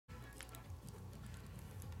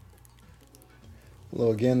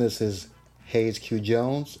Hello again, this is Hayes Q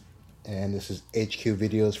Jones, and this is HQ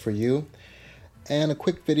Videos for You. And a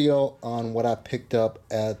quick video on what I picked up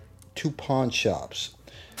at two pawn shops.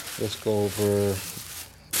 Let's go over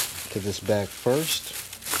to this bag first.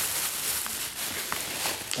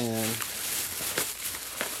 And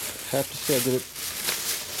I have to say I did a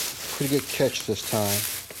pretty good catch this time.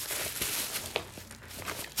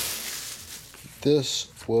 This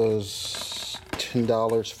was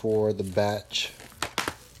 $10 for the batch.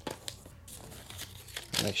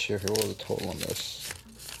 Make sure here, what was the total on this?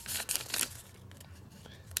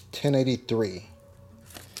 $10.83.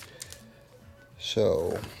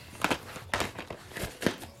 So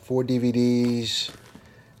 4 DVDs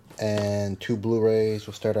and 2 Blu-rays.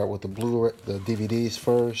 We'll start out with the DVDs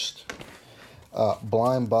first.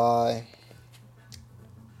 Blind Buy,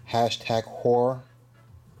 #horror.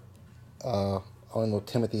 I don't know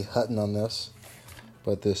Timothy Hutton on this,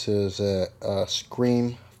 but this is a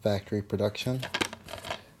Scream Factory production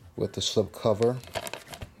with the slip cover.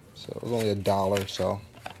 So it was only $1, so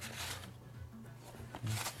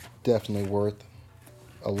definitely worth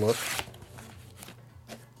a look.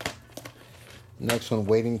 Next one,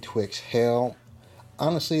 Waiting to Exhale.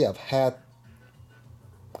 Honestly, I've had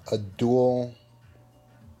a dual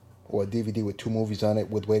or a DVD with 2 movies on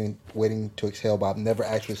it with Waiting to Exhale, but I've never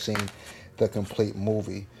actually seen the complete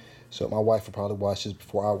movie. So my wife will probably watch this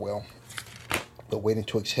before I will. But Waiting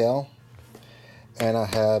to Exhale. And I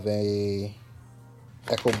have a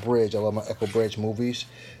Echo Bridge. I love my Echo Bridge movies.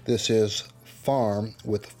 This is Farm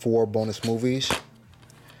with 4 bonus movies.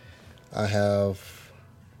 I have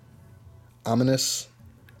Ominous,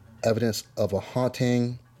 Evidence of a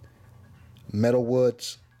Haunting,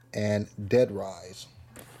 Meadowwoods, and Dead Rise.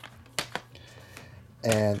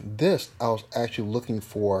 And this I was actually looking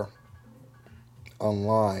for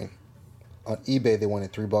online. On eBay they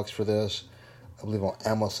wanted $3 for this. I believe on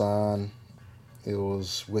Amazon it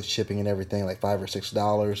was with shipping and everything like $5 or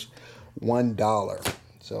 $6. $1.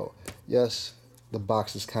 So yes, the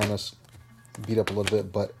box is kind of beat up a little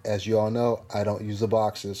bit, but as you all know, I don't use the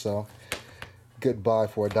boxes, so good buy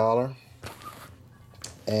for $1.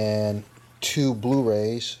 And 2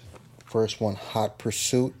 Blu-rays. First one, Hot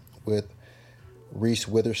Pursuit with Reese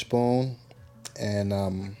Witherspoon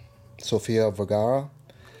and Sofia Vergara.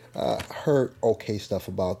 Heard okay stuff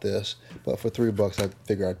about this, but for $3 I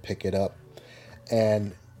figured I'd pick it up.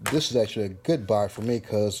 And this is actually a good buy for me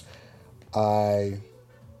because I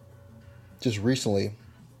just recently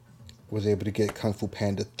was able to get Kung Fu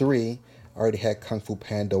Panda 3. I already had Kung Fu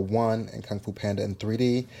Panda 1 and Kung Fu Panda in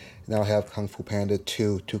 3D. Now I have Kung Fu Panda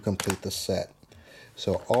 2 to complete the set.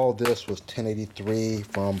 So all this was $10.83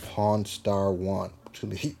 from Pawn Store 1.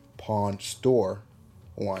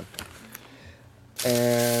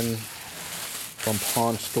 And from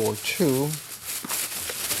Pawn Store 2,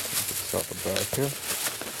 out the bag here.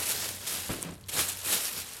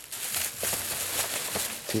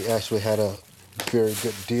 He actually had a very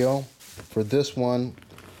good deal. For this one,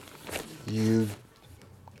 you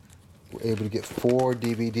were able to get 4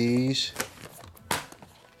 DVDs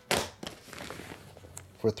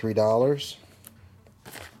for $3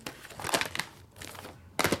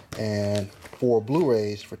 and 4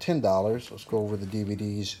 Blu-rays for $10. Let's go over the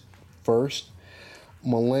DVDs first.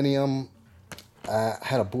 Millennium, I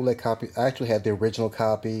had a bootleg copy. I actually had the original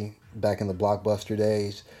copy back in the Blockbuster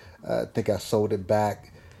days. I think I sold it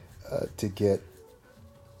back to get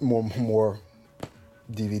more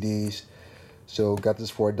DVDs. So got this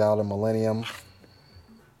for $1. Millennium,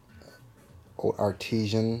 old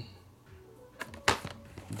Artesian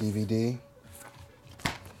DVD.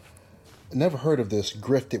 Never heard of this.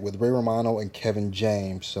 Grifted with Ray Romano and Kevin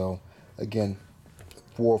James. So again,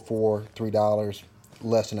 $3,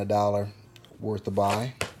 less than $1. Worth the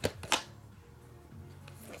buy.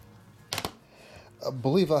 I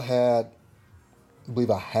believe I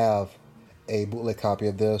have a bootleg copy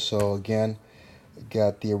of this. So again,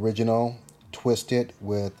 got the original Twisted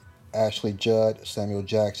with Ashley Judd, Samuel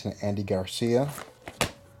Jackson, and Andy Garcia.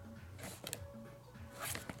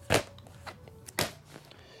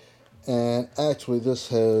 And actually this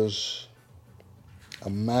has a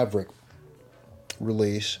Maverick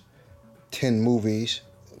release, 10 movies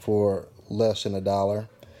for less than $1.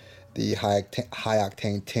 The high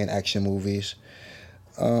octane 10 action movies.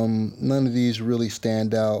 None of these really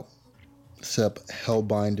stand out except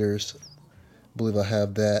Hellbinders. I believe I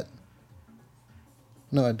have that.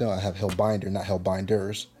 No, I don't. I have Hellbinder, not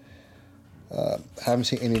Hellbinders. Haven't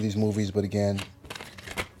seen any of these movies, but again,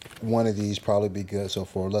 one of these probably be good. So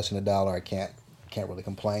for less than $1, I can't really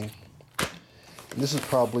complain. And this is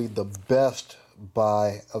probably the best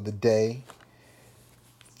buy of the day.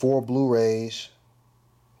 4 Blu-rays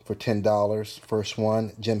for $10. First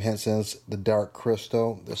one, Jim Henson's The Dark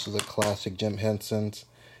Crystal. This is a classic Jim Henson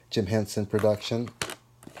production.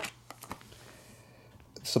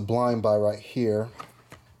 It's a blind buy right here.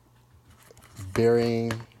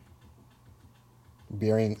 Burying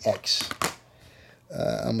X.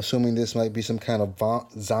 I'm assuming this might be some kind of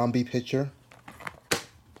zombie picture.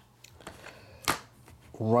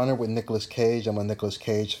 Runner with Nicolas Cage. I'm a Nicolas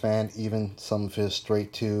Cage fan, even some of his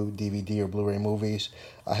straight-to DVD or Blu-ray movies.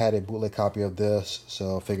 I had a bootleg copy of this,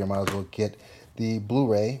 so I figured I might as well get the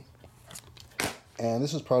Blu-ray. And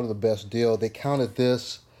this is probably the best deal. They counted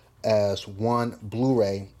this as one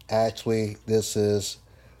Blu-ray. Actually, this is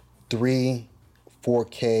 3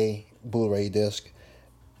 4K Blu-ray discs.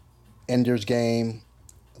 Ender's Game,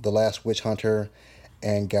 The Last Witch Hunter,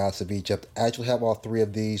 and Gods of Egypt. I actually have all 3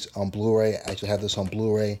 of these on Blu-ray. I actually have this on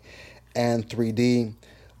Blu-ray and 3D.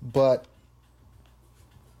 But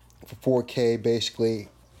for 4K, basically,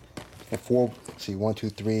 for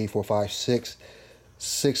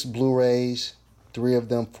 6 Blu-rays, 3 of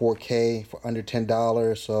them 4K for under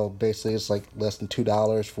 $10. So basically, it's like less than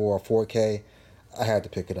 $2 for a 4K. I had to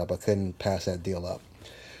pick it up. I couldn't pass that deal up.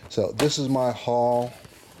 So this is my haul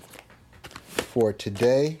for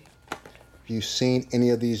today. If you've seen any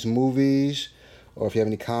of these movies, or if you have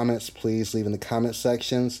any comments, please leave in the comment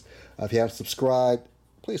sections. If you haven't subscribed,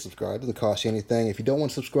 please subscribe. It doesn't cost you anything. If you don't want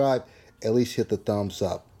to subscribe, at least hit the thumbs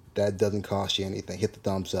up. That doesn't cost you anything. Hit the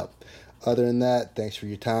thumbs up. Other than that, thanks for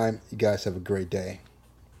your time. You guys have a great day.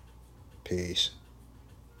 Peace.